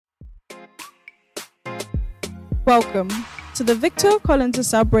Welcome to the Victor Collins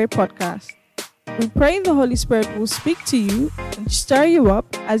Asabwe podcast. We pray the Holy Spirit will speak to you and stir you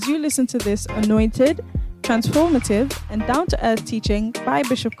up as you listen to this anointed, transformative, and down-to-earth teaching by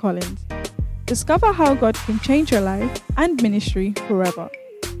Bishop Collins. Discover how God can change your life and ministry forever.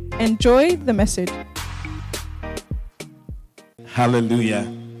 Enjoy the message. Hallelujah.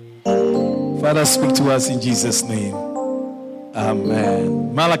 Father, speak to us in Jesus' name.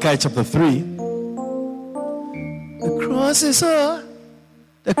 Amen. Malachi chapter 3. The cross is all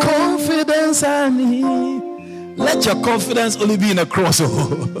the confidence I need. Let your confidence only be in the cross.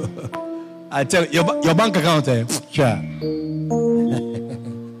 I tell you, your bank account, sure.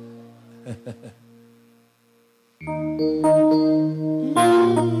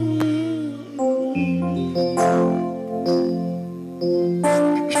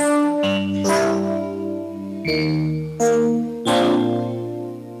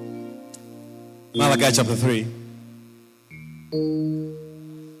 Malachi chapter 3.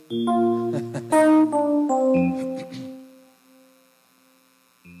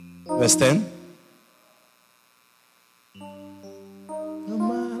 Verse 10.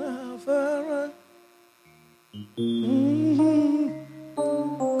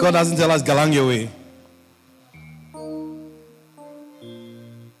 God doesn't tell us galang your way.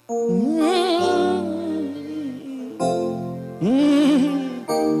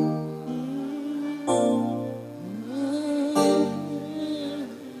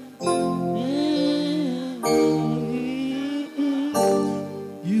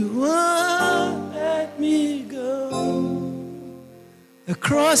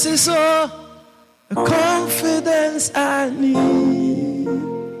 This is all the confidence I need.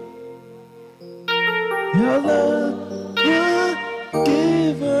 Your love will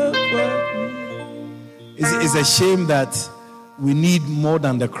give up me. It's a shame that we need more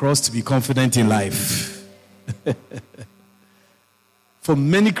than the cross to be confident in life. For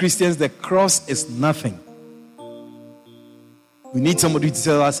many Christians, the cross is nothing. We need somebody to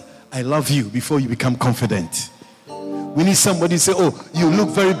tell us, I love you, before you become confident. We need somebody to say, oh, you look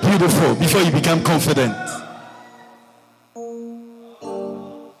very beautiful, before you become confident.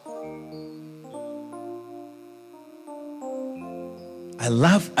 I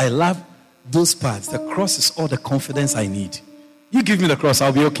love those parts. The cross is all the confidence I need. You give me the cross,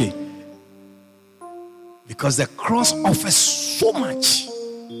 I'll be okay. Because the cross offers so much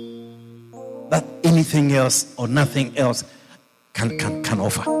that anything else or nothing else can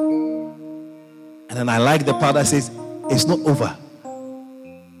offer. And then I like the part that says, it's not over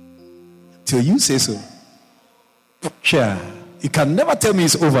till you say so. Sure. You can never tell me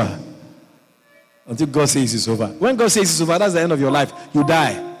it's over until God says it's over. When God says it's over, that's the end of your life. You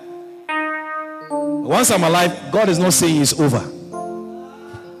die. Once I'm alive, God is not saying it's over.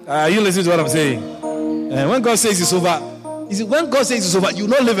 Are you listening to what I'm saying? And when God says it's over, when God says it's over, you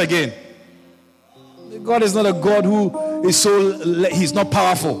don't live again. God is not a God who is he's not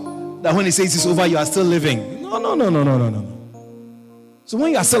powerful that when he says it's over, you are still living. No. So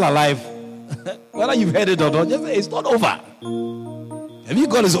when you are still alive, whether you've heard it or not, just say, it's not over. If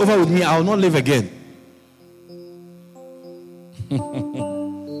God is over with me, I will not live again.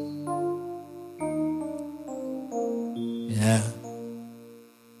 Yeah.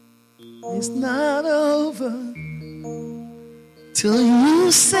 It's not over till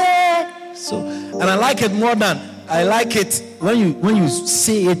you say so. And I like it more than I like it when you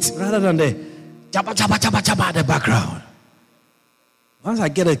say it rather than the chapa at the background. Once I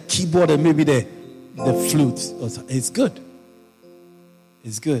get a keyboard and maybe the flute, it's good.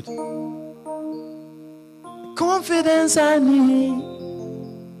 It's good. Confidence I need.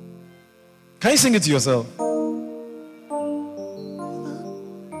 Can you sing it to yourself?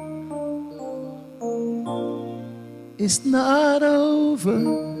 It's not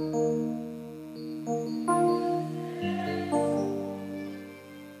over.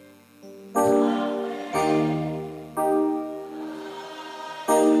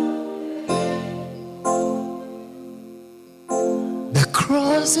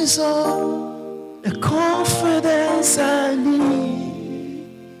 This is all the confidence I need.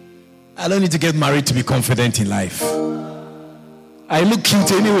 I don't need to get married to be confident in life. I look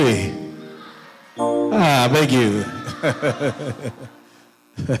cute anyway. I beg you.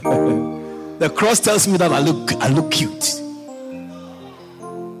 The cross tells me that I look cute.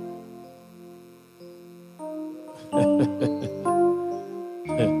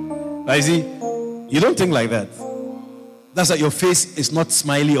 I see. You don't think like that. That's why your face is not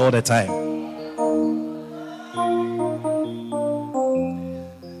smiley all the time.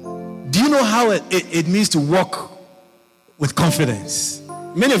 Do you know how it means to walk with confidence?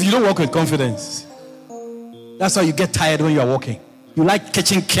 Many of you don't walk with confidence. That's why you get tired when you are walking. You like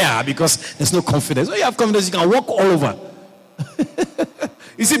catching care because there's no confidence. When you have confidence, you can walk all over.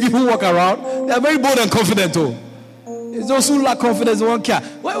 You see people walk around, they are very bold and confident too. It's those who lack confidence, they won't care.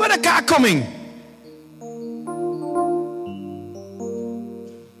 Where the car coming?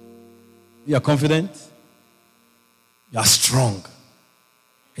 You are confident. You are strong.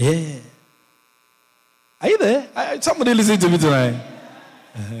 Yeah. Are you there? Somebody listening to me tonight.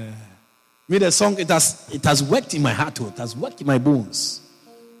 Me, the song, it has worked in my heart, it has worked in my bones.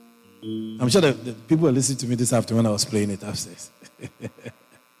 I'm sure the people were listening to me this afternoon when I was playing it upstairs.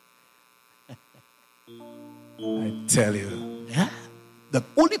 I tell you, yeah, the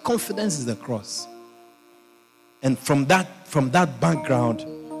only confidence is the cross. And from that background,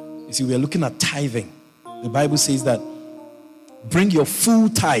 you see, we are looking at tithing. The Bible says that bring your full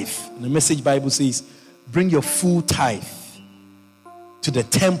tithe. And the Message Bible says, bring your full tithe to the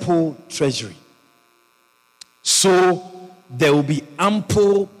temple treasury. So there will be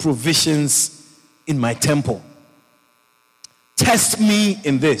ample provisions in my temple. Test me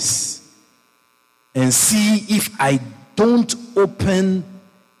in this and see if I don't open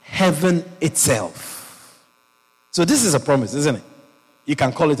heaven itself. So this is a promise, isn't it? You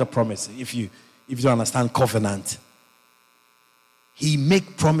can call it a promise if you don't understand covenant. He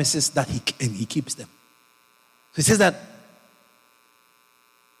makes promises that he keeps them. So he says that,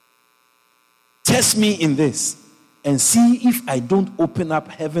 test me in this and see if I don't open up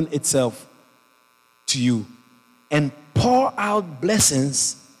heaven itself to you and pour out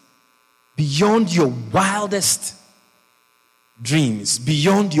blessings beyond your wildest dreams.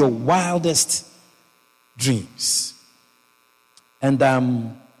 Beyond your wildest dreams. And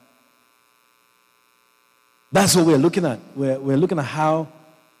that's what we're looking at. We're looking at how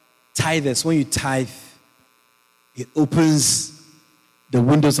tithers, when you tithe, it opens the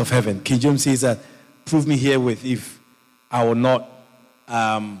windows of heaven. King James says that, prove me herewith if I will not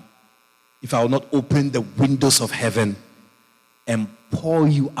open the windows of heaven and pour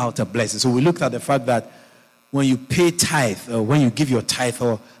you out a blessing. So we looked at the fact that when you pay tithe, or when you give your tithe,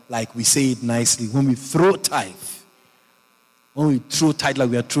 or like we say it nicely, when we throw tithe like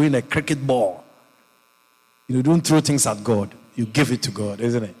we are throwing a cricket ball. You don't throw things at God. You give it to God,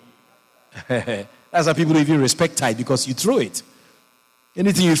 isn't it? That's why people don't even respect tithe, because you throw it.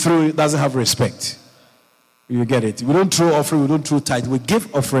 Anything you throw, it doesn't have respect. You get it? We don't throw offering, we don't throw tithe. We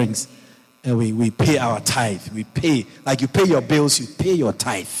give offerings and we pay our tithe. We pay, like you pay your bills, you pay your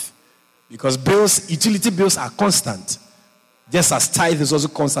tithe. Because utility bills are constant. Just as tithe is also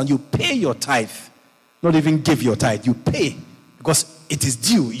constant, you pay your tithe. Not even give your tithe, you pay. Because it is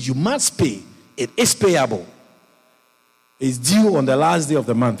due, you must pay. It is payable. It's due on the last day of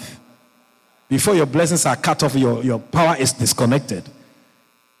the month. Before your blessings are cut off, your power is disconnected.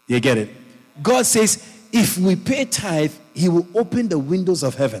 You get it? God says, if we pay tithe, he will open the windows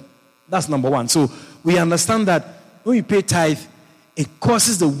of heaven. That's number one. So we understand that when you pay tithe, it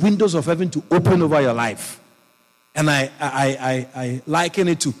causes the windows of heaven to open over your life. And I liken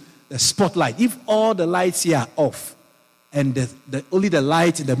it to the spotlight. If all the lights here are off and only the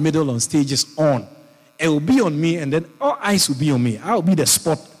light in the middle on stage is on, it will be on me, and then all eyes will be on me. I will be the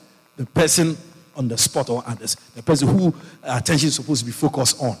spot, the person on the spot, or others, the person who attention is supposed to be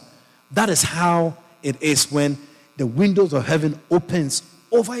focused on. That is how it is when the windows of heaven opens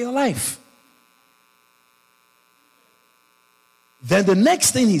over your life. Then the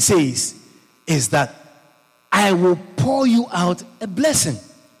next thing he says is that I will pour you out a blessing.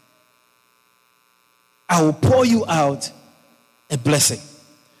 I will pour you out a blessing.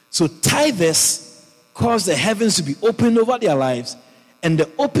 So tithers cause the heavens to be opened over their lives, and the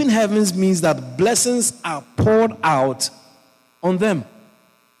open heavens means that blessings are poured out on them.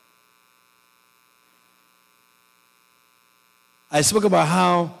 I spoke about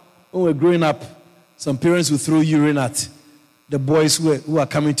how when we were growing up, some parents would throw urine at the boys who are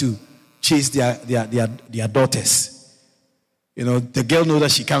coming to chase their daughters. You know, the girl knows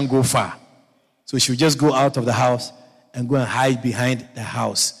that she can't go far. So she'll just go out of the house and go and hide behind the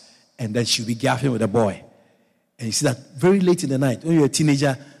house. And then she'll be gaffing with a boy. And you see that very late in the night, when you're a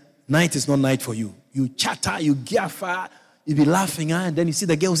teenager, night is not night for you. You chatter, you gaffer, you be laughing, and then you see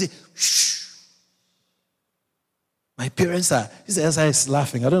the girl say, shh. My parents are, Sister Elsa is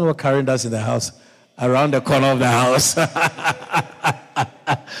laughing. I don't know what Karen does in the house, around the corner of the house.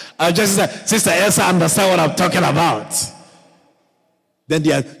 I just said, Sister Elsa understand what I'm talking about. Then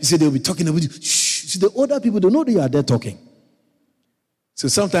they'll be talking about you. Shh. See, the older people don't know they are there talking. So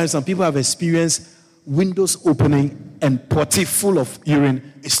sometimes some people have experienced windows opening and potty full of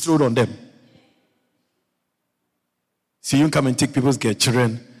urine is thrown on them. So you come and take people's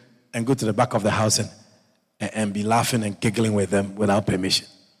children and go to the back of the house and be laughing and giggling with them without permission.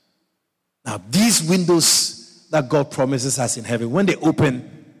 Now, these windows that God promises us in heaven, when they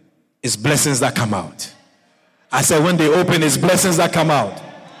open, it's blessings that come out. I said, when they open, it's blessings that come out.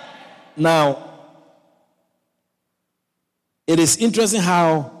 Now, it is interesting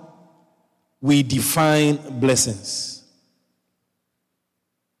how we define blessings.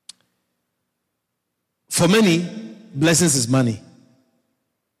 For many, blessings is money.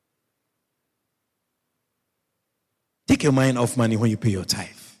 Take your mind off money when you pay your tithe.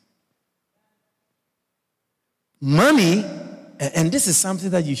 Money, and this is something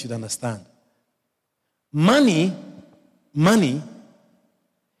that you should understand. Money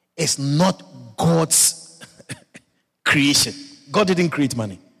is not God's creation. God didn't create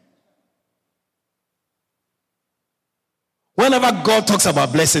money. Whenever God talks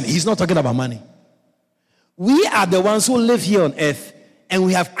about blessing, he's not talking about money. We are the ones who live here on earth, and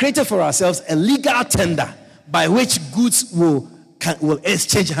we have created for ourselves a legal tender by which goods will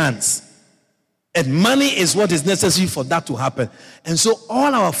exchange hands. And money is what is necessary for that to happen. And so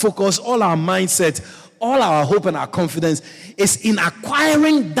all our focus, all our mindset, all our hope and our confidence is in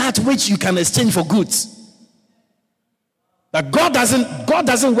acquiring that which you can exchange for goods. That God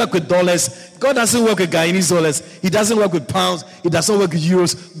doesn't work with dollars. God doesn't work with Guyanese dollars. He doesn't work with pounds. He doesn't work with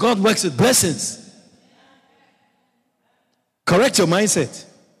euros. God works with blessings. Correct your mindset.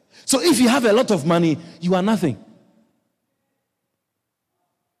 So if you have a lot of money, you are nothing.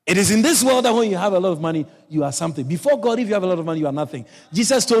 It is in this world that when you have a lot of money, you are something. Before God, if you have a lot of money, you are nothing.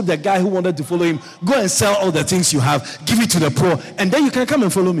 Jesus told the guy who wanted to follow him, go and sell all the things you have, give it to the poor, and then you can come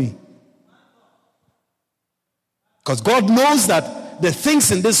and follow me. Because God knows that the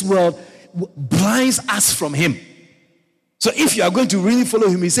things in this world blinds us from him. So if you are going to really follow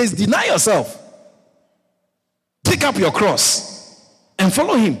him, he says, deny yourself. Pick up your cross and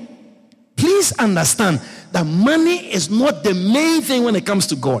follow him. Please understand that money is not the main thing when it comes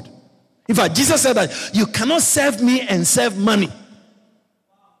to God. In fact, Jesus said that you cannot serve me and serve money.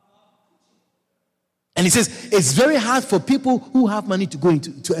 And he says it's very hard for people who have money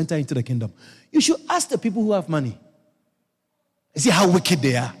to enter into the kingdom. You should ask the people who have money. See how wicked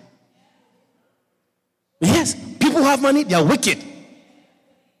they are. Yes, people who have money, they are wicked.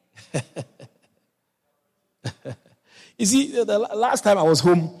 You see, the last time I was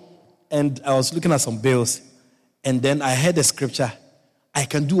home and I was looking at some bills, and then I heard the scripture, I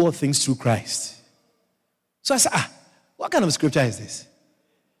can do all things through Christ. So I said, what kind of scripture is this?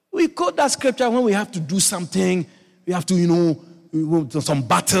 We quote that scripture when we have to do something, we have to, some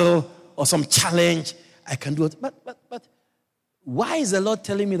battle or some challenge. I can do it. But why is the Lord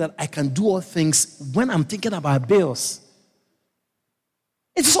telling me that I can do all things when I'm thinking about bills?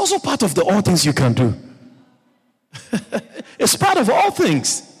 It is also part of the all things you can do. It's part of all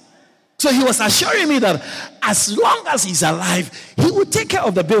things. So he was assuring me that as long as he's alive, he will take care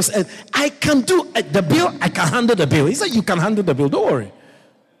of the bills. And I can do the bill, I can handle the bill. He said, you can handle the bill, don't worry.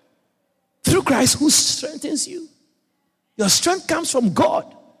 Through Christ who strengthens you. Your strength comes from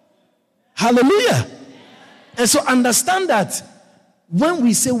God. Hallelujah. And so understand that when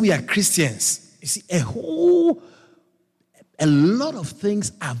we say we are Christians, you see, a lot of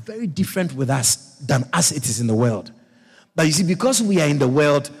things are very different with us than as it is in the world. But you see, because we are in the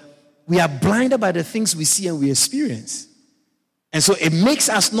world, we are blinded by the things we see and we experience. And so it makes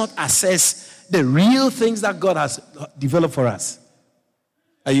us not assess the real things that God has developed for us.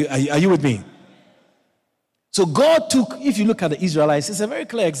 Are you with me? So God took, if you look at the Israelites, it's a very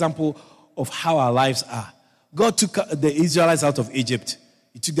clear example of how our lives are. God took the Israelites out of Egypt.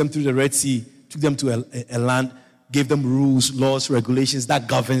 He took them through the Red Sea, took them to a land, gave them rules, laws, regulations that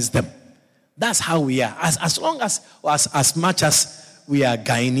governs them. That's how we are. As much as we are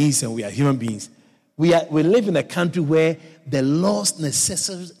Guyanese and we are human beings, we live in a country where the laws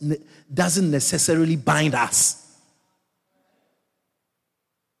doesn't necessarily bind us.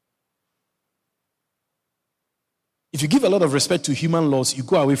 If you give a lot of respect to human laws, you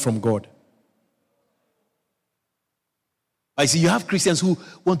go away from God. I see you have Christians who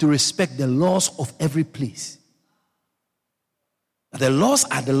want to respect the laws of every place. The laws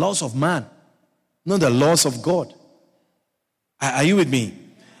are the laws of man, not the laws of God. Are you with me?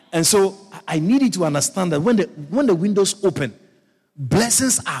 And so I need you to understand that when the windows open,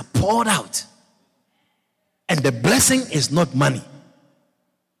 blessings are poured out. And the blessing is not money.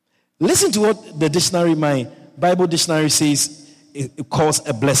 Listen to what the dictionary, my Bible dictionary says it calls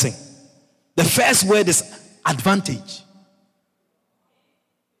a blessing. The first word is advantage.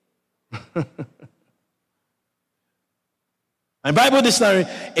 My Bible dictionary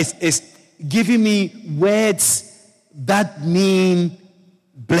is giving me words that mean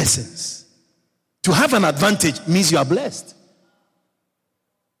blessings. To have an advantage means you are blessed.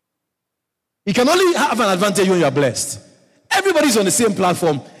 You can only have an advantage when you are blessed. Everybody's on the same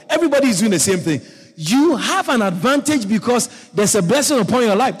platform. Everybody is doing the same thing. You have an advantage because there's a blessing upon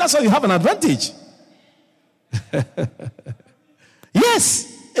your life. That's why you have an advantage. Yes,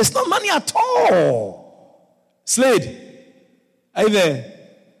 it's not money at all. Slade, are you there?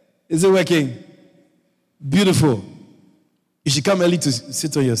 Is it working? Beautiful. You should come early to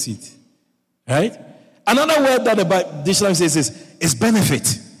sit on your seat. Right? Another word that the dictionary says is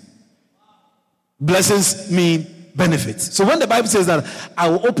benefit. Blessings mean benefit. So when the Bible says that I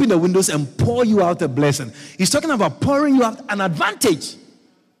will open the windows and pour you out a blessing, he's talking about pouring you out an advantage.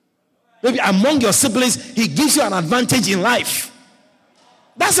 Maybe among your siblings, he gives you an advantage in life.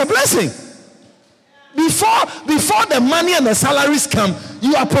 That's a blessing. Before the money and the salaries come,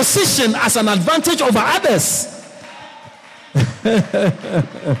 you are positioned as an advantage over others.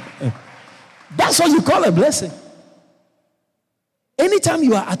 That's what you call a blessing. Anytime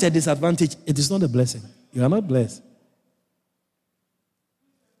you are at a disadvantage, it is not a blessing. You are not blessed.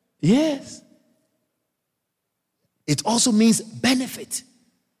 Yes. It also means benefit.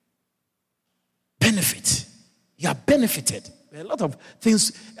 Benefit. You are benefited. A lot of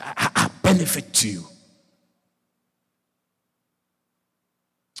things are benefit to you.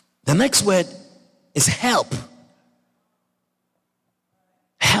 The next word is help.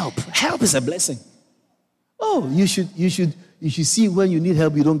 Help. Help is a blessing. Oh, you should see when you need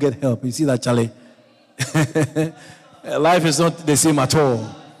help, you don't get help. You see that, Charlie? Life is not the same at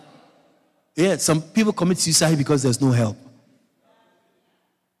all. Yeah, some people commit suicide because there's no help.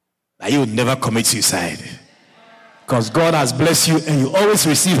 But you would never commit suicide. Because God has blessed you and you always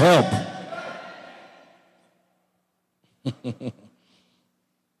receive help.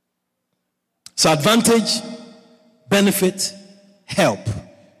 So advantage, benefit, help.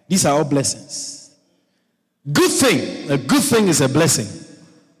 These are all blessings. Good thing. A good thing is a blessing.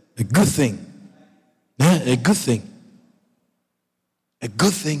 A good thing. Yeah, a good thing. A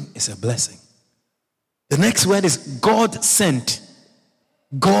good thing is a blessing. The next word is God sent.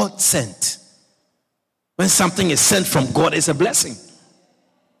 God sent. When something is sent from God, it's a blessing.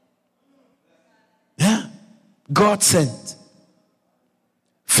 Yeah. God sent.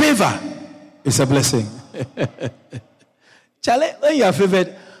 Favor is a blessing. Charlie, when you are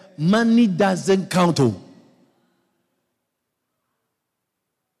favored, money doesn't count.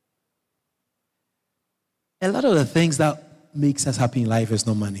 A lot of the things that makes us happy in life is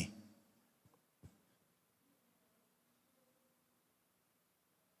not money.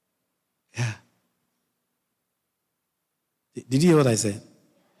 Yeah. Did you hear what I said?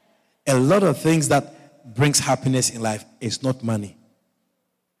 A lot of things that brings happiness in life is not money.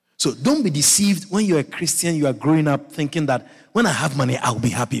 So don't be deceived when you're a Christian, you are growing up thinking that when I have money, I'll be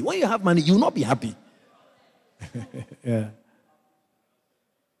happy. When you have money, you'll not be happy. Yeah.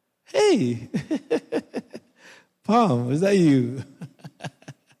 Hey. Palm, is that you?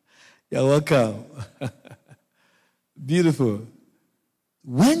 You're welcome. Beautiful.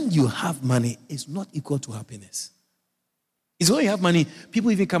 When you have money, it's not equal to happiness. It's when you have money, people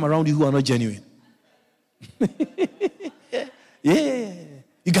even come around you who are not genuine. Yeah.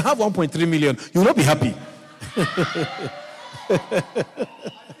 You can have 1.3 million. You will not be happy.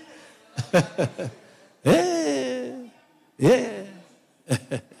 Yeah. Yeah.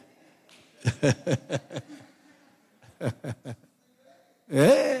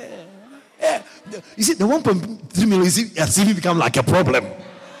 You see, the 1.3 million has even become like a problem.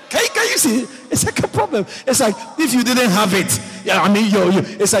 Can you see? It's like a problem. It's like if you didn't have it,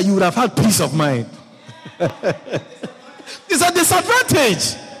 it's like you would have had peace of mind. It's a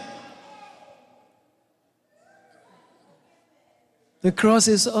disadvantage. The cross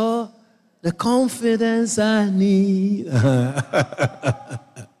is all the confidence I need.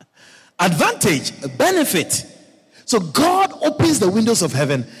 Advantage, benefit. So God opens the windows of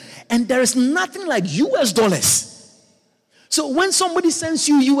heaven, and there is nothing like US dollars. So when somebody sends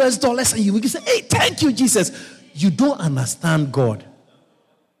you US dollars and you will say, hey, thank you, Jesus, you don't understand God.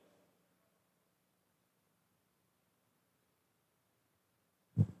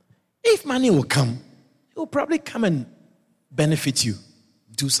 If money will come, it will probably come and benefit you.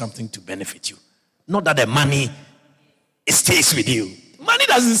 Do something to benefit you. Not that the money stays with you. Money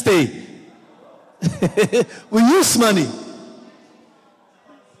doesn't stay. We use money.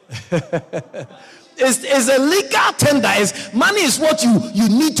 It's a legal tender. Money is what you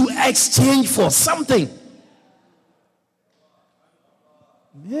need to exchange for something.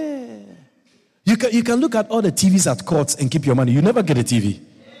 Yeah. You can look at all the TVs at courts and keep your money. You never get a TV.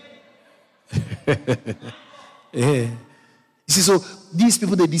 Yeah. You You see, so these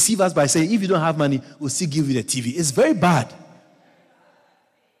people, they deceive us by saying, if you don't have money, we'll still give you the TV. It's very bad.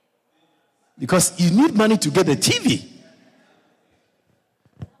 Because you need money to get the TV.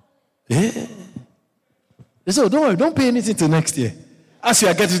 Yeah. So don't worry, don't pay anything till next year. As you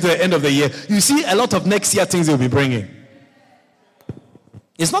are getting to the end of the year, you see a lot of next year things they'll be bringing.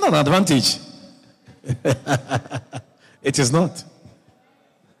 It's not an advantage. It is not.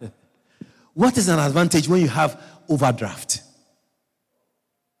 What is an advantage when you have overdraft?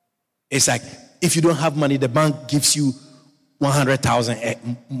 It's like if you don't have money, the bank gives you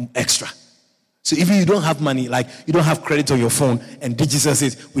 100,000 extra. So if you don't have money, like you don't have credit on your phone, and Digicel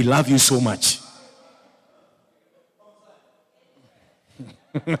says, we love you so much.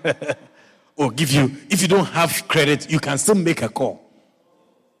 Or give you, if you don't have credit, you can still make a call.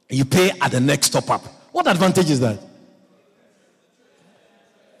 You pay at the next top up. What advantage is that?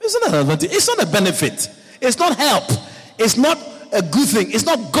 It's not an advantage. It's not a benefit. It's not help. It's not a good thing. It's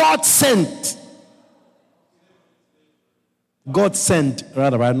not God sent. God sent,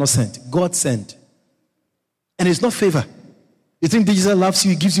 rather, not sent. God sent. And it's not favor. You think Digicel loves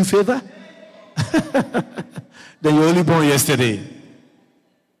you, he gives you favor? Then you were only born yesterday.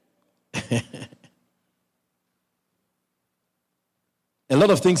 A lot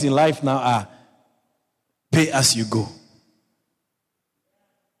of things in life now are pay as you go.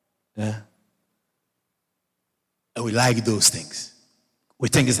 Yeah. And we like those things. We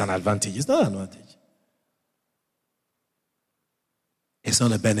think it's an advantage. It's not an advantage. It's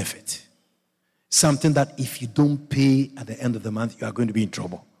not a benefit. Something that if you don't pay at the end of the month, you are going to be in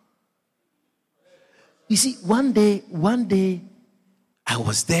trouble. You see, one day, I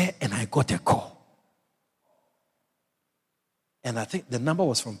was there and I got a call. And I think the number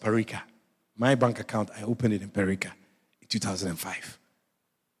was from Perica. My bank account, I opened it in Perica in 2005.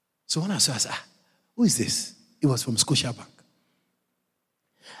 So when I said, who is this? It was from Scotiabank.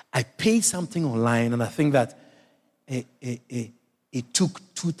 I paid something online, and I think that it took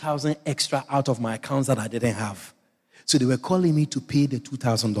 2,000 extra out of my accounts that I didn't have. So they were calling me to pay the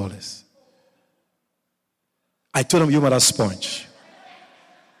 $2,000. I told them, you mother sponge.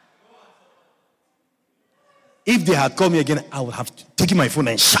 If they had called me again, I would have taken my phone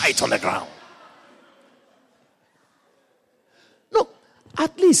and shot it on the ground. No,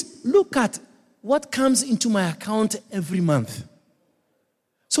 at least look at what comes into my account every month.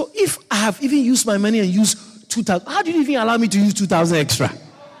 So if I have even used my money and used 2,000, how do you even allow me to use 2,000 extra?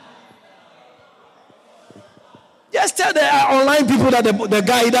 Just tell the online people that the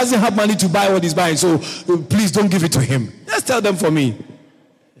guy, he doesn't have money to buy what he's buying, so please don't give it to him. Just tell them for me.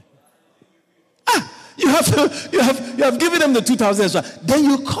 You have given them the 2,000 extra. Then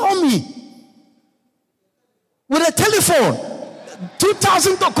you call me with a telephone.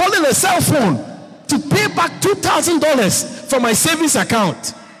 $2,000, calling a cell phone to pay back $2,000 from my savings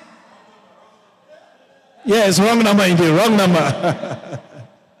account. Yes, wrong number indeed, wrong number.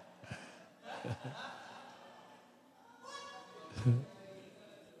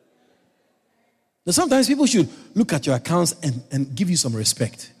 Now, sometimes people should look at your accounts and give you some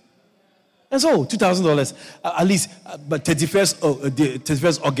respect. And so, $2,000, at least, but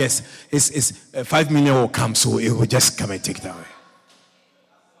 31st August, is 5 million will come, so it will just come and take that away.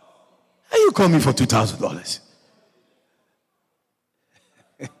 And you call me for $2,000.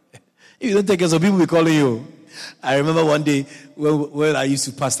 If you don't take it, so people will be calling you. I remember one day when I used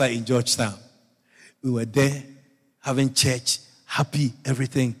to pastor in Georgetown. We were there having church, happy,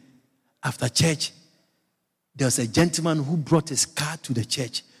 everything. After church, there was a gentleman who brought his car to the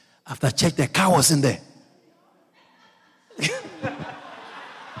church. After church, the car was in there.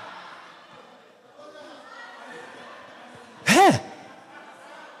 Hey.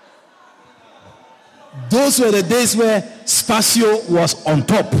 Those were the days where Spacio was on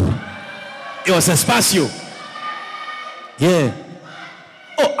top. It was a Spacio. Yeah.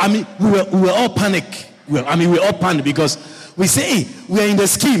 Oh, I mean, we were all panic. We were all panic because we say, hey, we are in the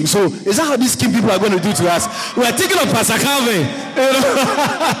scheme. So is that how these scheme people are going to do to us? We are taking up Pastor Calvin.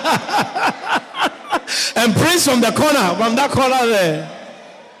 And Prince from that corner there.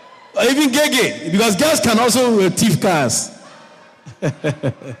 Or even Gege, because girls can also thief cars.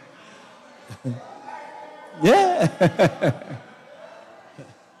 Yeah.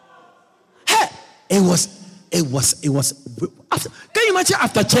 Hey, it was. After, can you imagine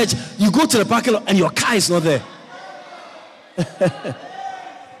after church, you go to the parking lot and your car is not there?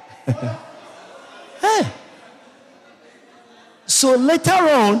 Hey. So later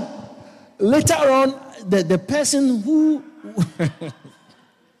on, the person who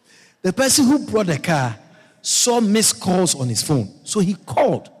the person who brought the car saw missed calls on his phone. So he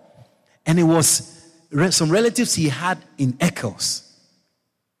called, and it was some relatives he had in Eccles.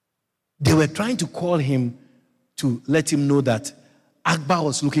 They were trying to call him to let him know that Akbar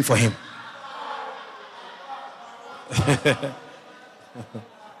was looking for him.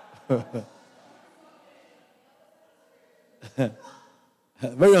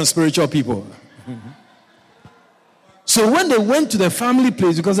 Very unspiritual people. So when they went to the family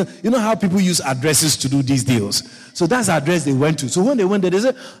place, because you know how people use addresses to do these deals. So that's the address they went to. So when they went there, they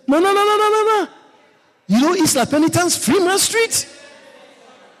said, no. You know Isla Penitence, Freeman Street?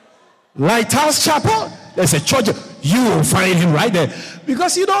 Lighthouse Chapel? There's a church. You will find him right there.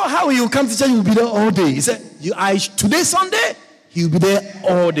 Because you know how you come to church, you'll be there all day. He said, today Sunday, he'll be there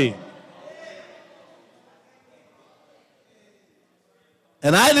all day.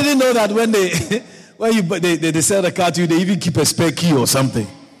 And I didn't know that when they sell the car to you, they even keep a spare key or something.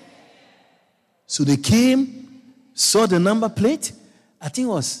 So they came, saw the number plate. I think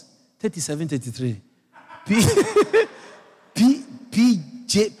it was 3733.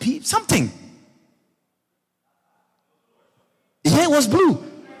 PJP, something. Yeah, it was blue.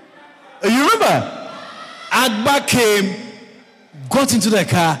 You remember? Akbar came, got into the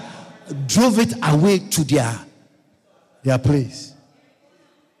car, drove it away to their place.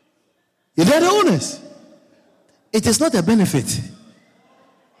 They're the owners. It is not a benefit.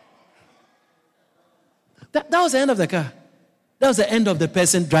 That was the end of the car. That was the end of the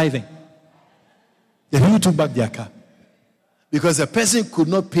person driving. The people took back their car. Because the person could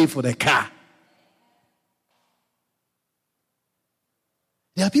not pay for the car.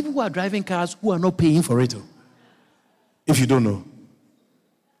 There are people who are driving cars who are not paying for it. If you don't know.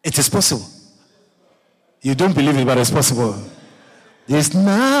 It is possible. You don't believe it, but it's possible. It's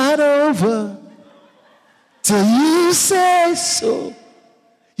not over till you say so.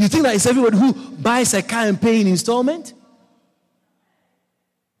 You think that it's everyone who buys a car and pays in installment?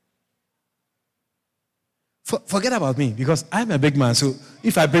 Forget about me, because I'm a big man. So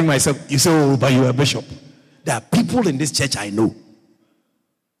if I bring myself, you say, oh, but you're a bishop. There are people in this church I know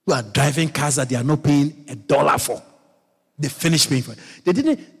who are driving cars that they are not paying $1 for. They finished paying for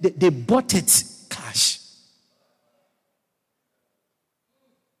it. They bought it cash.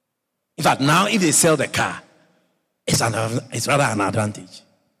 In fact, now if they sell the car, it's rather an advantage.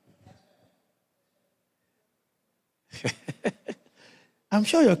 I'm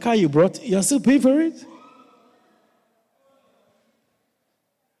sure your car you brought, you're still paying for it.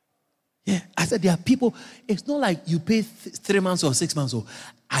 Yeah, I said there are people, it's not like you pay 3 months or 6 months.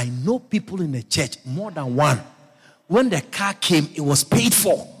 I know people in the church, more than one. When the car came, it was paid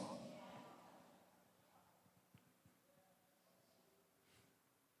for.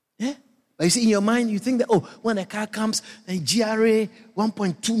 Yeah? But you see, in your mind, you think that, when a car comes, then GRA,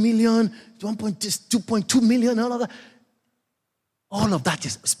 1.2 million, 2.2 million, all of that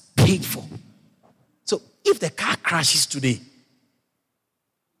is paid for. So if the car crashes today,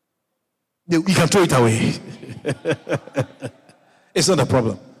 you can throw it away. It's not a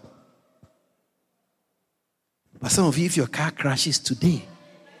problem. But some of you, if your car crashes today,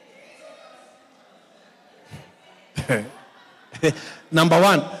 number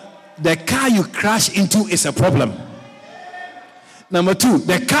one, the car you crash into is a problem. Number two,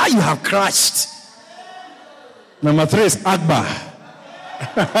 the car you have crashed. Number three is Akbar.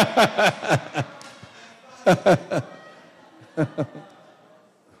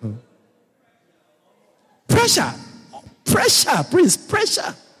 Pressure, Prince,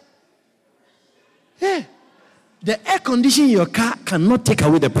 pressure. Yeah. The air conditioning in your car cannot take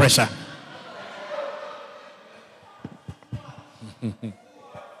away the pressure.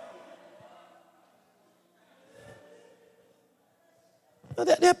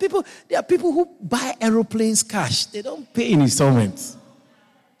 There are people who buy aeroplanes cash. They don't pay in installments.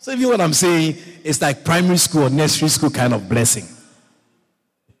 So if you know what I'm saying, it's like primary school or nursery school kind of blessing.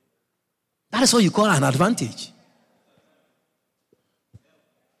 That is what you call an advantage.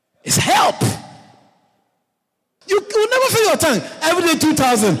 It's help. You will never fill your tank. Every day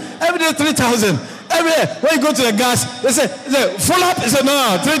 2,000, every day 3,000. Every day when you go to the gas, they say full up. They say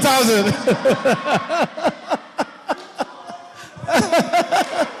no, 3,000.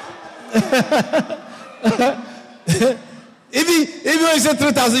 If you say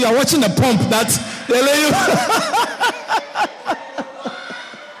 3,000, you are watching the pump. That's they let you.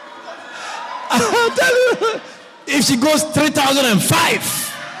 I'll tell you, if she goes 3,005.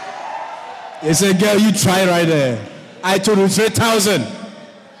 They say, girl, you try right there. I told you 3,000.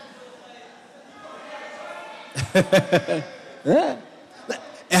 Yeah.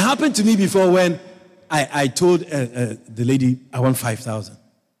 It happened to me before when I told the lady I want 5,000.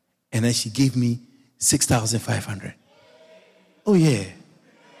 And then she gave me 6,500. Oh, yeah.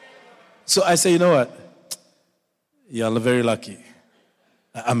 So I said, you know what? You're very lucky.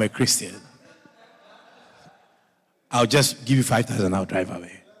 I'm a Christian. I'll just give you 5,000, I'll drive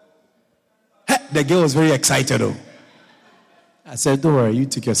away. The girl was very excited though. I said, don't worry, you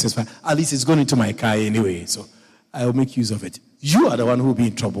take your 6,500. At least it's going into my car anyway, so I will make use of it. You are the one who will be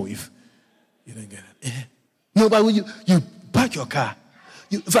in trouble if you don't get it. No, but when you park your car,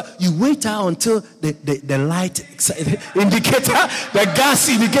 you wait out until the light indicator, the gas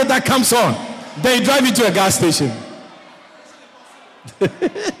indicator comes on. Then you drive into a gas station.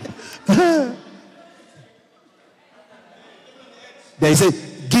 They say,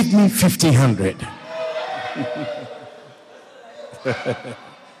 give me 1,500.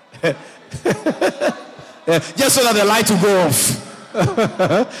 Just so that the light will go off.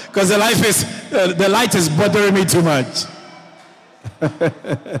 Because the light is bothering me too much.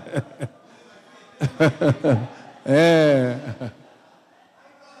 Yeah.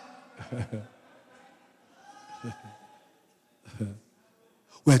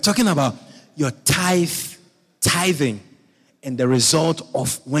 We're talking about your tithing. And the result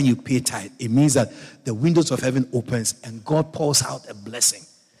of when you pay tithe, it means that the windows of heaven opens and God pours out a blessing.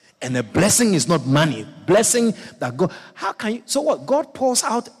 And a blessing is not money. Blessing that God, how can you, so what? God pours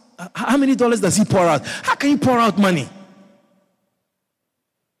out, how many dollars does he pour out? How can you pour out money?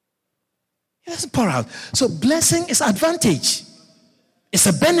 He doesn't pour out. So blessing is advantage. It's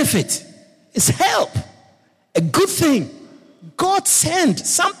a benefit. It's help. A good thing. God sent.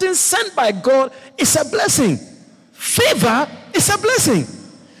 Something sent by God is a blessing. Favor is a blessing.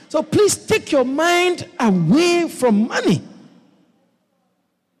 So please take your mind away from money.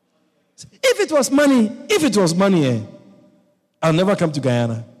 If it was money, I'll never come to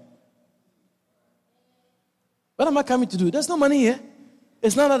Guyana. What am I coming to do? There's no money here.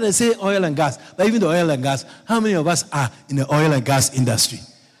 It's not that they say oil and gas, but even the oil and gas, how many of us are in the oil and gas industry?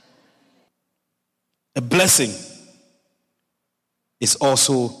 A blessing is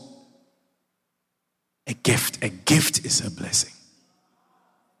also a gift. A gift is a blessing.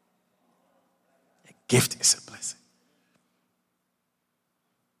 A gift is a blessing.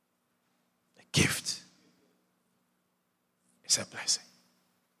 A gift is a blessing.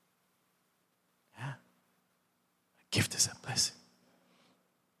 Yeah. A gift is a blessing.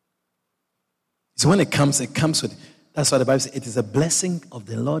 So when it comes with, that's why the Bible says, it is a blessing of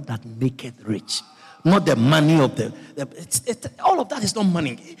the Lord that maketh rich. Not the money of all of that is not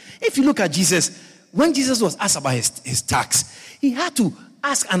money. If you look at Jesus, when Jesus was asked about his tax, he had to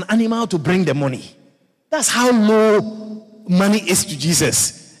ask an animal to bring the money. That's how low money is to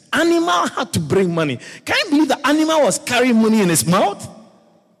Jesus. Animal had to bring money. Can you believe the animal was carrying money in his mouth?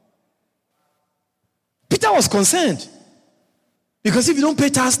 Peter was concerned. Because if you don't pay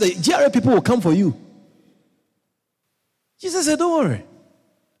tax, the GRA people will come for you. Jesus said, don't worry.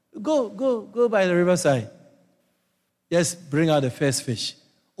 Go by the riverside. Just bring out the first fish.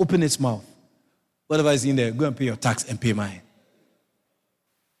 Open its mouth. Whatever is in there, go and pay your tax and pay mine.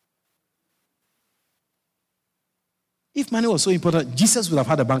 If money was so important, Jesus would have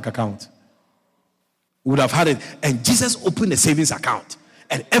had a bank account. Would have had it. And Jesus opened a savings account.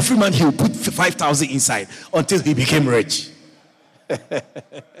 And every month he would put 5,000 inside until he became rich.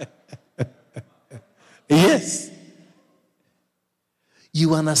 Yes.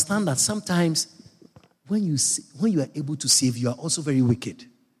 You understand that sometimes when you are able to save, you are also very wicked.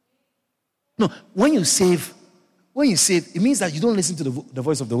 No, when you save, it means that you don't listen to the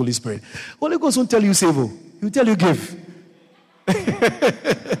voice of the Holy Spirit. Holy Ghost won't tell you save, he will tell you give.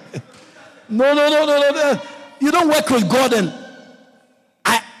 No. You don't work with God and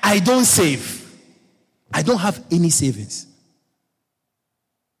I don't save. I don't have any savings.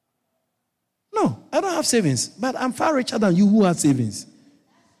 No, I don't have savings, but I'm far richer than you who have savings.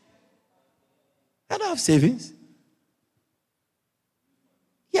 I don't have savings.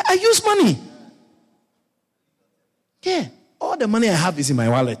 Yeah, I use money. Yeah, all the money I have is in my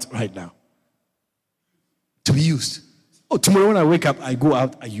wallet right now to be used. Oh, tomorrow when I wake up, I go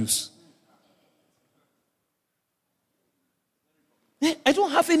out, I use. Yeah, I don't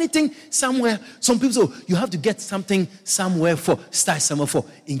have anything somewhere. Some people say, you have to get something somewhere for, start somewhere for,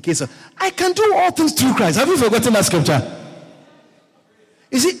 in case of. I can do all things through Christ. Have you forgotten that scripture?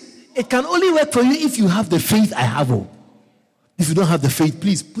 You see, it can only work for you if you have the faith I have. Oh. If you don't have the faith,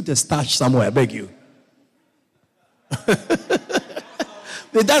 please put a stash somewhere, I beg you.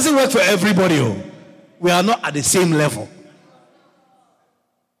 It doesn't work for everybody. Oh. We are not at the same level.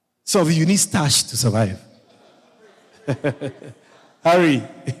 So you need stash to survive. Hurry.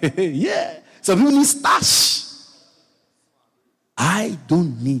 Yeah. Some people need stash. I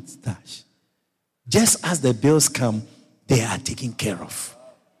don't need stash. Just as the bills come, they are taken care of.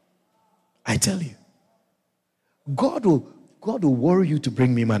 I tell you. God will worry you to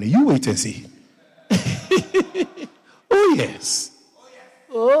bring me money. You wait and see. Oh, yes.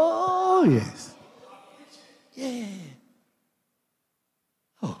 Oh, yes. Yeah.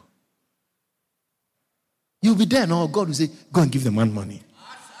 Oh. You'll be there, no? God will say, go and give the man money.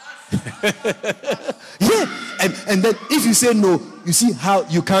 Yeah. And then if you say no, you see how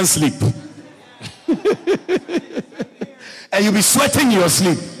you can't sleep. And you'll be sweating in your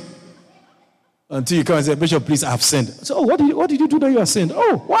sleep. Until you come and say, Bishop, please, I have sinned. So, oh, what did you do that you have sinned?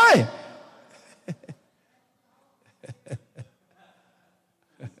 Oh, why?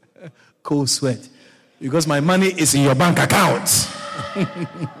 Cold sweat. Because my money is in your bank account.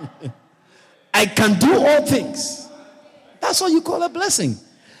 I can do all things. That's what you call a blessing.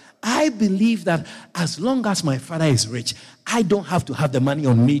 I believe that as long as my Father is rich, I don't have to have the money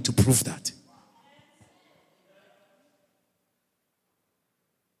on me to prove that.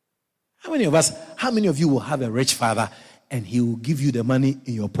 How many of you will have a rich father and he will give you the money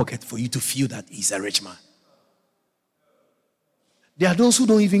in your pocket for you to feel that he's a rich man? There are those who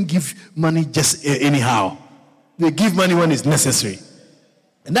don't even give money just anyhow. They give money when it's necessary.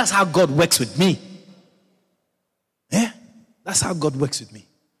 And that's how God works with me. Yeah? That's how God works with me.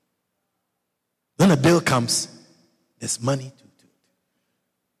 When a bill comes, there's money to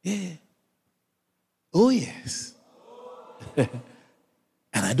yeah. Oh, yes.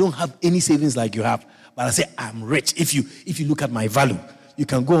 And I don't have any savings like you have. But I say, I'm rich. If you look at my value, you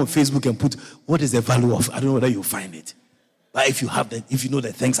can go on Facebook and put, what is the value of? I don't know whether you'll find it. But if you know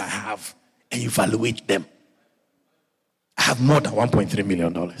the things I have, and you evaluate them, I have more than $1.3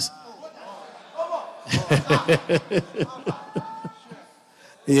 million.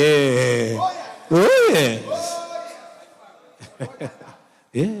 Yeah. Oh, yes.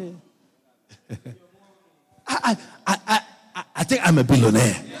 Yeah. I think I'm a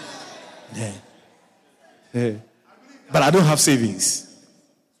billionaire. Yeah. Yeah. But I don't have savings.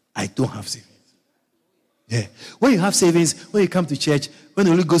 I don't have savings. Yeah. When you have savings, when you come to church, when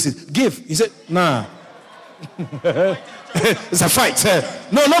the Holy Ghost says, give, he said, nah. It's a fight.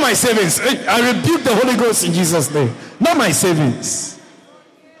 No, not my savings. I rebuke the Holy Ghost in Jesus' name. Not my savings.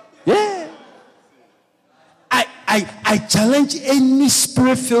 Yeah. I challenge any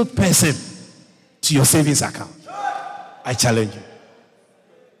spirit-filled person to your savings account. I challenge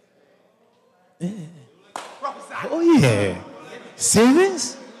you. Yeah. Oh, yeah.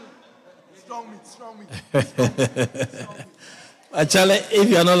 Savings? Strong me. I challenge, if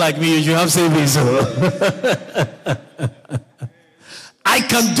you're not like me, you should have savings. I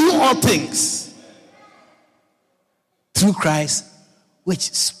can do all things through Christ,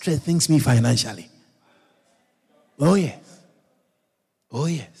 which strengthens me financially. Oh, yes. Oh,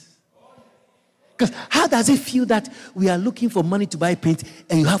 yes. Because how does it feel that we are looking for money to buy paint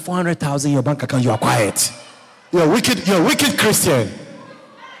and you have 400,000 in your bank account? You are quiet. You're a wicked Christian.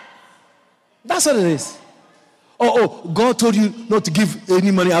 That's what it is. Oh, God told you not to give any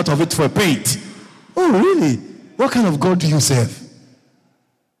money out of it for paint. Oh, really? What kind of God do you serve?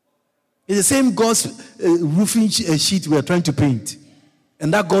 It's the same God's roofing sheet we are trying to paint.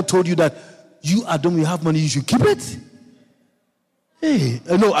 And that God told you that you have money, you should keep it? Hey,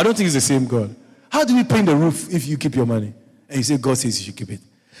 no, I don't think it's the same God. How do we paint the roof if you keep your money? And you say God says you should keep it.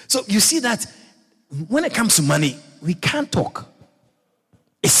 So you see that when it comes to money, we can't talk.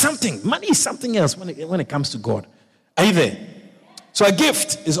 It's something. Money is something else when it comes to God. Are you there? So a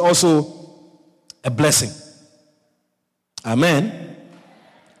gift is also a blessing. Amen.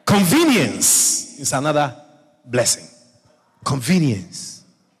 Convenience is another blessing. Convenience.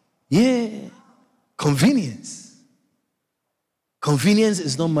 Yeah. Convenience. Convenience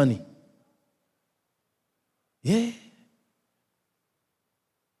is not money. Yeah.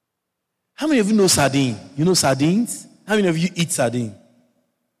 How many of you know sardine? You know sardines? How many of you eat sardine?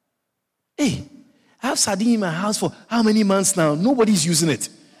 Hey, I have sardine in my house for how many months now? Nobody's using it.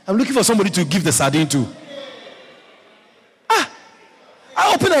 I'm looking for somebody to give the sardine to.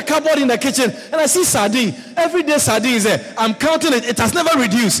 I open a cupboard in the kitchen and I see sardine. Every day sardine is there. I'm counting it. It has never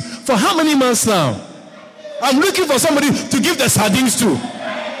reduced. For how many months now? I'm looking for somebody to give the sardines to.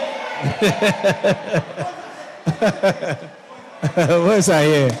 Where's I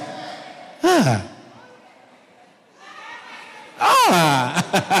here?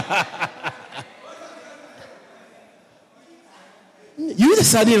 You eat the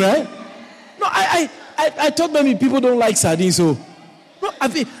sardine, right? No, I thought maybe people don't like sardine, so no,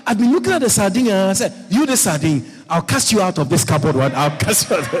 I've been looking at the sardine and I said, you the sardine, I'll cast you out of this cupboard one. I'll cast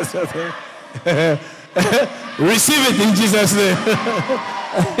you out of this cupboard. Receive it in Jesus' name.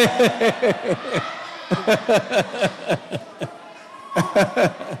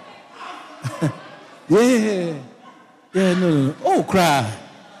 Yeah. Yeah, no. Oh, cry.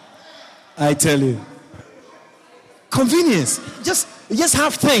 I tell you. Convenience. Just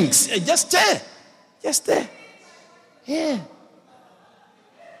have things. Just there. Just there. Yeah.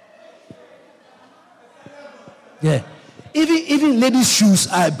 Yeah. Even ladies' shoes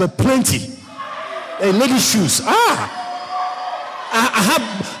are but plenty. Ladies' shoes. I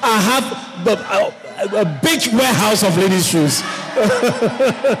have a big warehouse of ladies' shoes.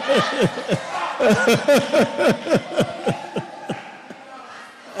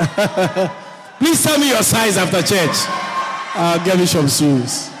 Please tell me your size after church. I'll give you some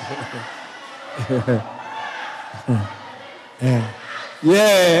shoes. Yeah.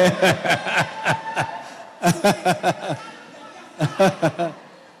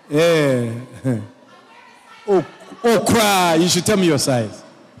 Yeah. Oh, cry. You should tell me your size.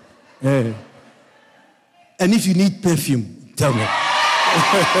 Yeah. And if you need perfume, tell me.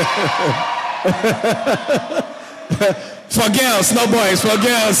 For girls, no boys, for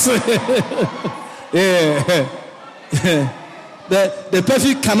girls. Yeah. The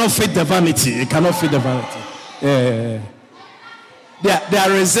perfume cannot fit the vanity. It cannot fit the vanity. Yeah. There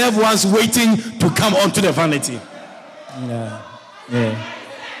are reserved ones waiting to come onto the vanity. Yeah.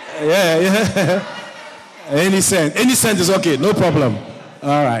 Any scent is okay, no problem.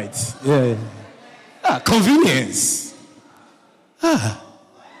 All right. Yeah. Convenience. Yeah.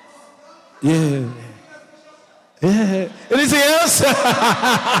 Anything else?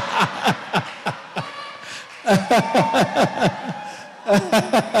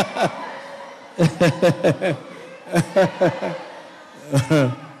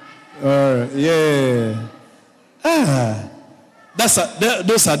 All right. Yeah.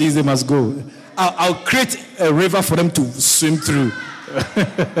 Those are these. They must go. I'll create a river for them to swim through.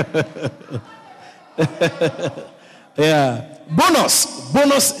 Yeah.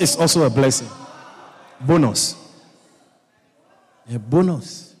 Bonus is also a blessing. Bonus. Yeah,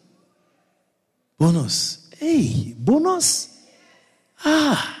 bonus. Hey, bonus.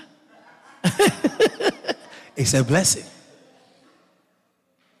 It's a blessing.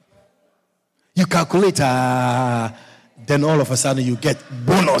 You calculate, then all of a sudden you get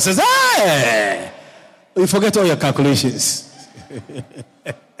bonuses. Hey! You forget all your calculations.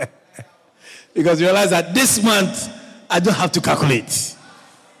 Because you realize that this month, I don't have to calculate.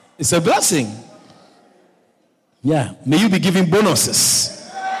 It's a blessing. Yeah. May you be giving bonuses.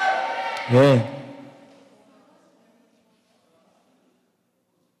 Yeah.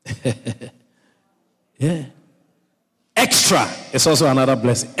 Yeah. Extra is also another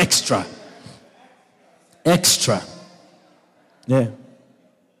blessing. Extra. Yeah.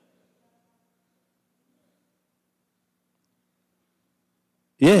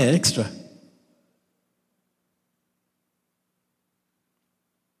 Yeah, extra.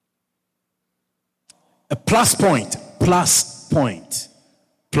 A plus point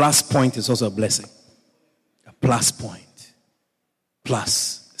is also a blessing. A plus point.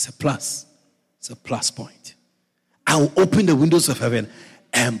 It's a plus point. I will open the windows of heaven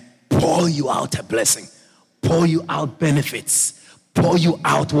and pour you out a blessing. Pour you out benefits. Pour you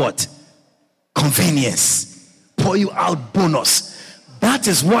out what? Convenience. Pour you out bonus. That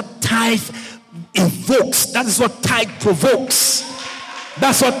is what tithe invokes. That is what tithe provokes.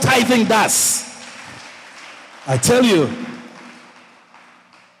 That's what tithing does. I tell you.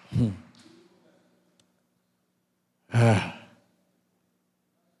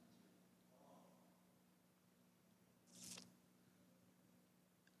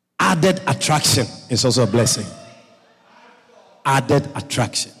 Added attraction is also a blessing. Added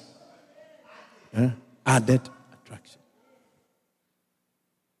attraction. Added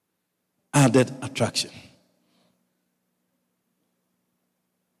attraction.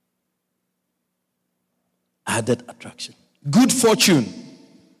 Added attraction. Good fortune.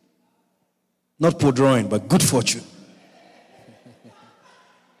 Not poor drawing, but good fortune.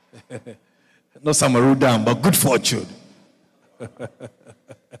 Not Samaru down, but good fortune.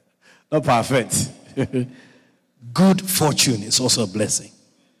 Not perfect. Good fortune is also a blessing.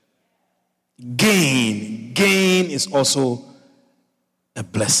 Gain is also a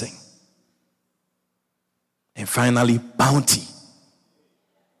blessing. And finally, bounty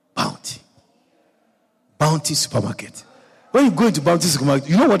supermarket. When you go into Bounty supermarket,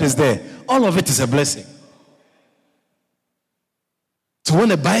 you know what is there? All of it is a blessing. So when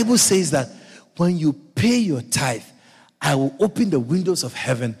the Bible says that when you pay your tithe, I will open the windows of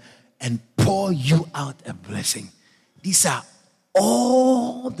heaven and pour you out a blessing. These are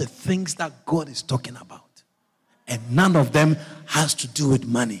all the things that God is talking about. And none of them has to do with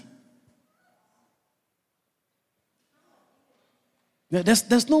money.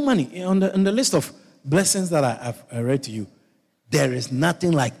 There's no money on the list of blessings that I read to you, there is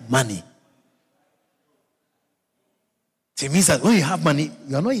nothing like money. It means that when you have money,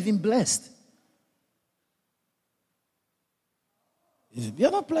 you are not even blessed. You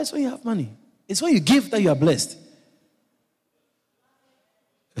are not blessed when you have money. It's when you give that you are blessed.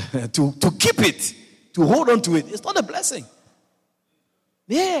 to keep it, to hold on to it, it's not a blessing.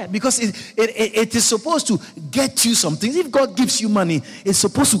 Yeah, because it is supposed to get you something. If God gives you money, it's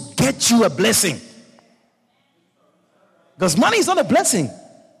supposed to get you a blessing. Because money is not a blessing.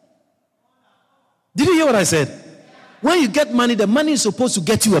 Did you hear what I said? When you get money, the money is supposed to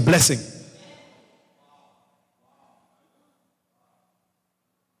get you a blessing.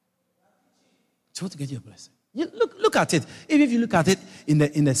 It's supposed to get you a blessing. Look at it. Even if you look at it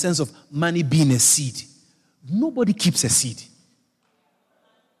in the sense of money being a seed, nobody keeps a seed.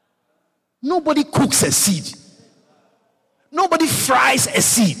 Nobody cooks a seed. Nobody fries a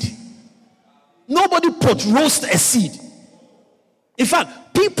seed. Nobody pot roasts a seed. In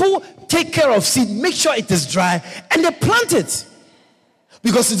fact, people take care of seed, make sure it is dry, and they plant it.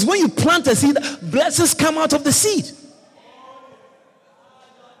 Because it's when you plant a seed, blessings come out of the seed.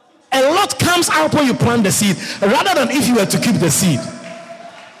 A lot comes out when you plant the seed, rather than if you were to keep the seed.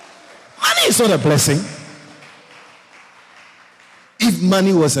 Money is not a blessing. If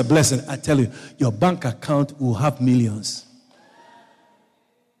money was a blessing, I tell you, your bank account will have millions.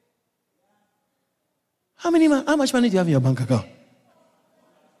 How much money do you have in your bank account?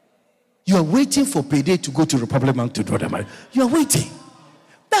 You are waiting for payday to go to Republic Bank to draw the money. You are waiting.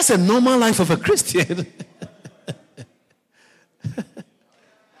 That's a normal life of a Christian.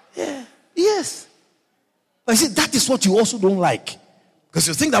 Yeah. Yes. But you see, that is what you also don't like. Because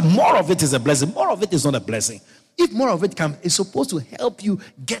you think that more of it is a blessing. More of it is not a blessing. If more of it comes, it's supposed to help you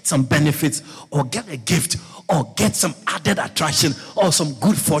get some benefits or get a gift or get some added attraction or some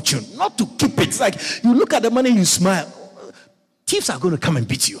good fortune. Not to keep it. It's like you look at the money and you smile. Thieves are going to come and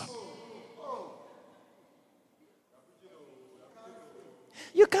beat you up.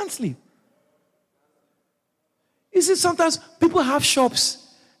 You can't sleep. You see, sometimes people have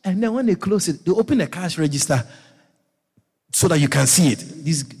shops and then when they close it, they open a cash register so that you can see it.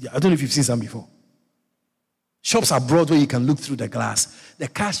 I don't know if you've seen some before. Shops abroad where you can look through the glass. The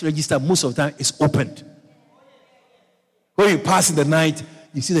cash register most of the time is opened. When you pass in the night,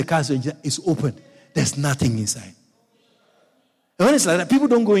 you see the cash register is open. There's nothing inside. And when it's like that, people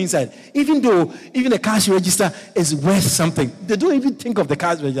don't go inside. Even though the cash register is worth something, they don't even think of the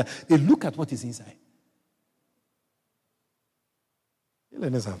cash register. They look at what is inside. You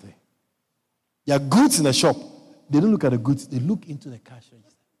learn something. There are goods in the shop. They don't look at the goods. They look into the cash register.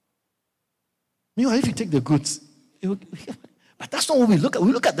 Meanwhile, if you take the goods, but that's not what we look at.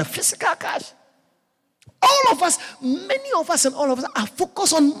 We look at the physical cash. All of us, many of us and all of us are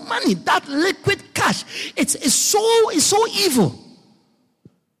focused on money, that liquid cash. It's so evil.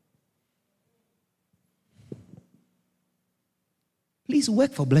 Please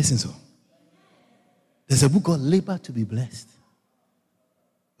work for blessings. There's a book called Labor to be Blessed.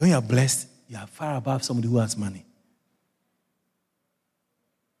 When you are blessed, you are far above somebody who has money.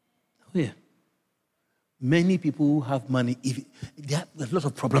 Oh yeah. Many people who have money, they have a lot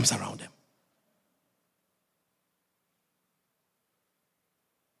of problems around them.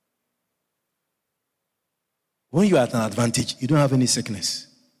 When you are at an advantage, you don't have any sickness.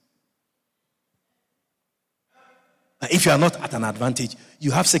 But if you are not at an advantage, you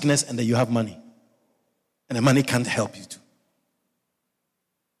have sickness and then you have money. And the money can't help you too.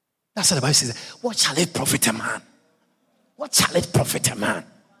 That's what the Bible says. What shall it profit a man? What shall it profit a man?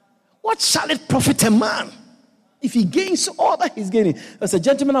 What shall it profit a man if he gains all that he's gaining? There's a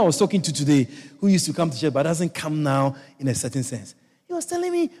gentleman I was talking to today who used to come to church but doesn't come now in a certain sense. He was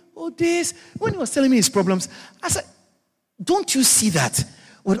telling me, when he was telling me his problems, I said, don't you see that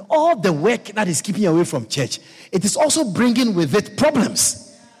with all the work that is keeping you away from church, it is also bringing with it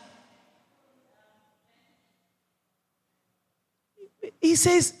problems? He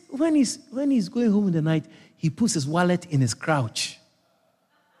says when he's going home in the night, he puts his wallet in his crouch.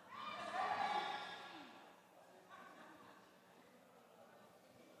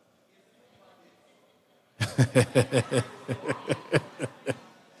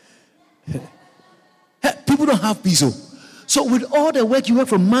 People don't have peace. So with all the work you work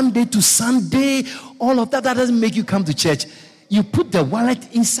from Monday to Sunday, all of that doesn't make you come to church. You put the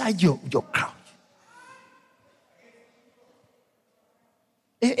wallet inside your couch.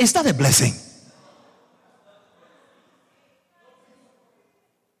 Is that a blessing?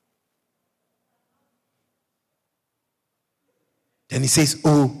 Then he says,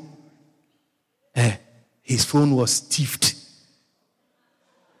 his phone was thieved.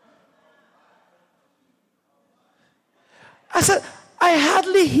 I said, I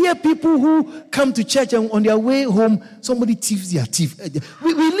hardly hear people who come to church and on their way home, somebody thieves their teeth.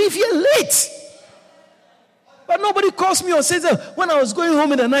 We leave here late. But nobody calls me or says that when I was going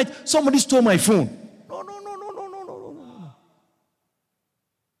home in the night, somebody stole my phone. No.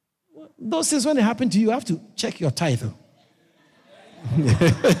 Those things, when they happen to you, you have to check your tithe.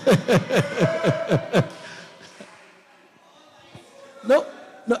 No.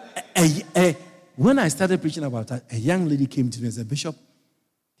 When I started preaching about that, a young lady came to me and said, Bishop,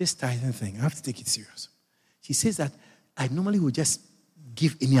 this tithing thing, I have to take it serious. She says that I normally would just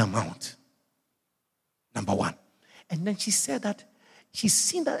give any amount. Number one. And then she said that she's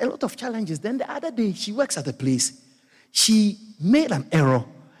seen that a lot of challenges. Then the other day, she works at a place. She made an error,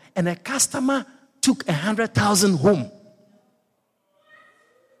 and a customer took 100,000 home.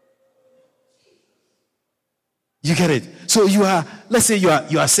 You get it? So let's say you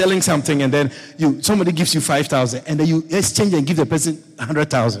are selling something, and then somebody gives you 5,000, and then you exchange and give the person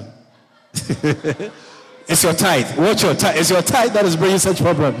 100,000. It's your tithe. Watch your tithe. It's your tithe that is bringing such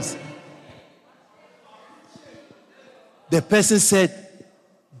problems. The person said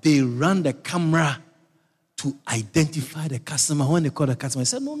they ran the camera to identify the customer. When they called the customer, he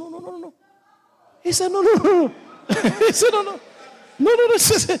said, no. He said, no. He said, no.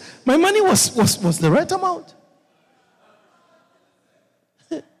 My money was the right amount.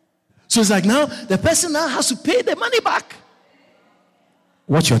 So it's like now, the person now has to pay the money back.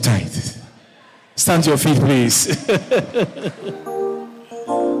 Watch your tithe. Stand to your feet, please.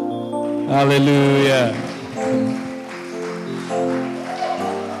 Hallelujah.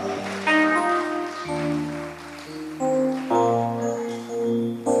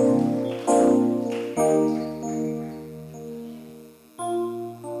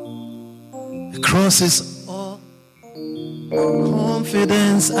 The cross is all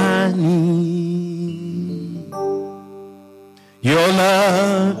confidence I need. Your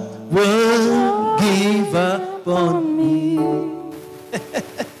love will give up on me.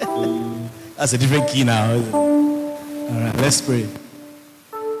 That's a different key now. All right, let's pray.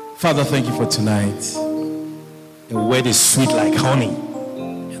 Father, thank you for tonight. Your word is sweet like honey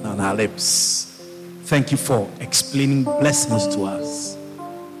and on our lips. Thank you for explaining blessings to us.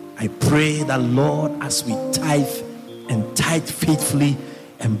 I pray that, Lord, as we tithe and tithe faithfully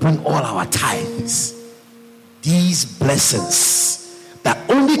and bring all our tithes, these blessings that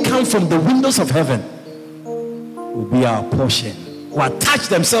only come from the windows of heaven will be our portion, will attach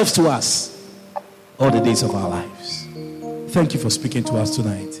themselves to us all the days of our lives. Thank you for speaking to us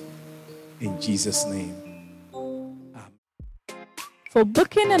tonight. In Jesus' name. Amen. For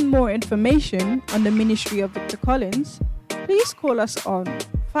booking and more information on the ministry of Victor Collins, please call us on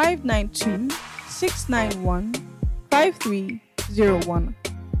 592-691-5301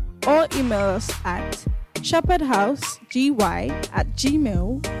 or email us at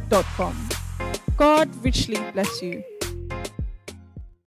shepherdhousegY@gmail.com. God richly bless you.